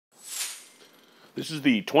This is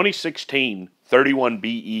the 2016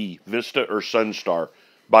 31BE Vista or Sunstar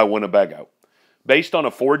by Winnebago. Based on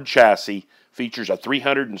a Ford chassis, features a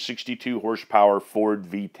 362 horsepower Ford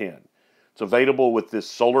V10. It's available with this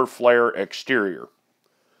solar flare exterior.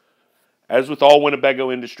 As with all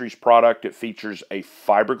Winnebago Industries product, it features a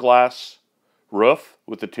fiberglass roof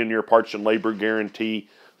with a 10-year parts and labor guarantee,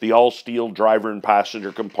 the all-steel driver and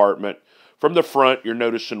passenger compartment. From the front, you're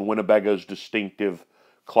noticing Winnebago's distinctive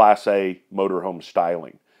Class A motorhome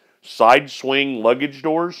styling. Side swing luggage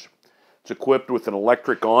doors. It's equipped with an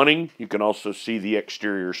electric awning. You can also see the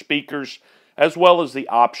exterior speakers, as well as the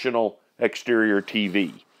optional exterior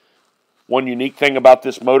TV. One unique thing about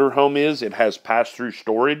this motorhome is it has pass-through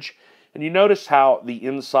storage, and you notice how the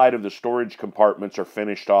inside of the storage compartments are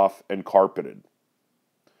finished off and carpeted.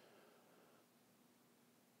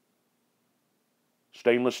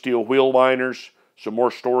 Stainless steel wheel liners, some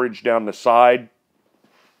more storage down the side.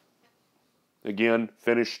 Again,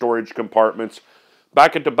 finished storage compartments.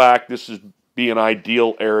 Back at the back, this would be an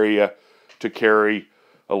ideal area to carry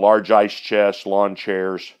a large ice chest, lawn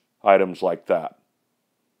chairs, items like that.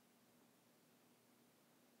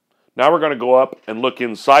 Now we're going to go up and look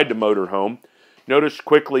inside the motorhome. Notice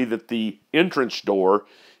quickly that the entrance door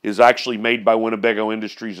is actually made by Winnebago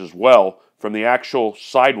Industries as well, from the actual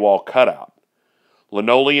sidewall cutout.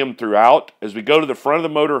 Linoleum throughout. As we go to the front of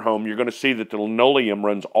the motorhome, you're going to see that the linoleum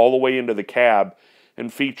runs all the way into the cab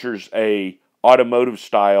and features a automotive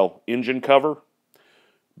style engine cover.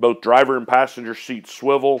 Both driver and passenger seats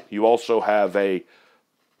swivel. You also have a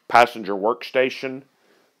passenger workstation.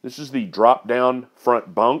 This is the drop down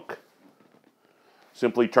front bunk.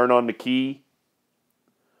 Simply turn on the key,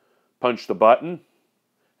 punch the button,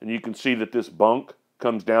 and you can see that this bunk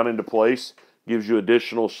comes down into place, gives you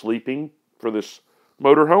additional sleeping for this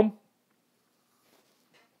motorhome.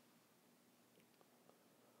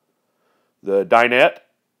 The dinette,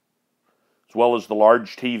 as well as the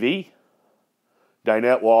large TV.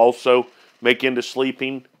 Dinette will also make into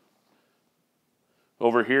sleeping.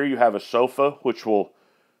 Over here you have a sofa, which will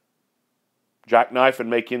jackknife and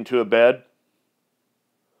make into a bed.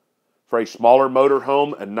 For a smaller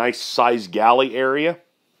motorhome, a nice size galley area.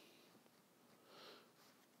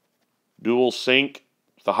 Dual sink,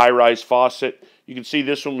 the high-rise faucet. You can see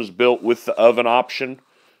this one was built with the oven option.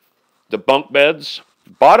 The bunk beds,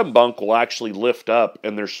 bottom bunk will actually lift up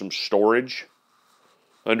and there's some storage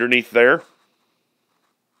underneath there.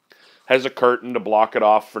 Has a curtain to block it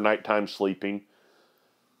off for nighttime sleeping.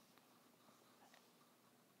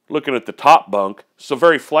 Looking at the top bunk, it's a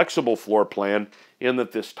very flexible floor plan in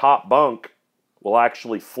that this top bunk will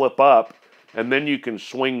actually flip up and then you can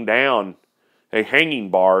swing down a hanging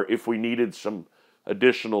bar if we needed some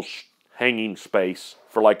additional hanging space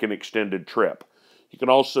for like an extended trip. You can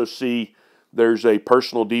also see there's a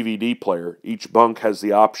personal DVD player. Each bunk has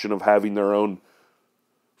the option of having their own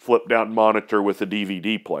flip down monitor with a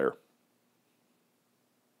DVD player.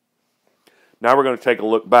 Now we're going to take a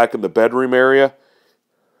look back in the bedroom area.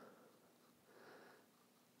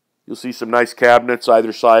 You'll see some nice cabinets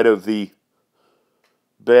either side of the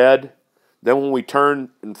bed. Then when we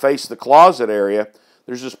turn and face the closet area,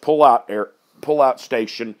 there's this pull-out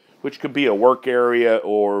station, which could be a work area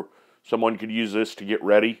or someone could use this to get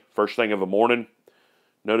ready first thing of the morning.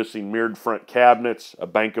 Noticing mirrored front cabinets, a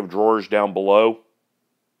bank of drawers down below.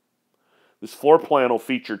 This floor plan will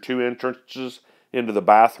feature two entrances into the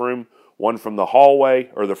bathroom, one from the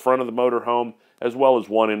hallway or the front of the motorhome, as well as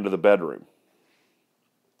one into the bedroom.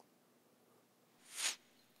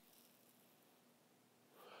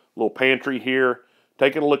 Little pantry here.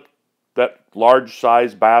 Taking a look at that large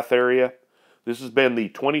size bath area. This has been the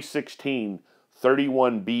 2016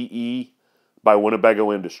 31BE by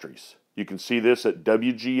Winnebago Industries. You can see this at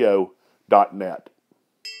wgo.net.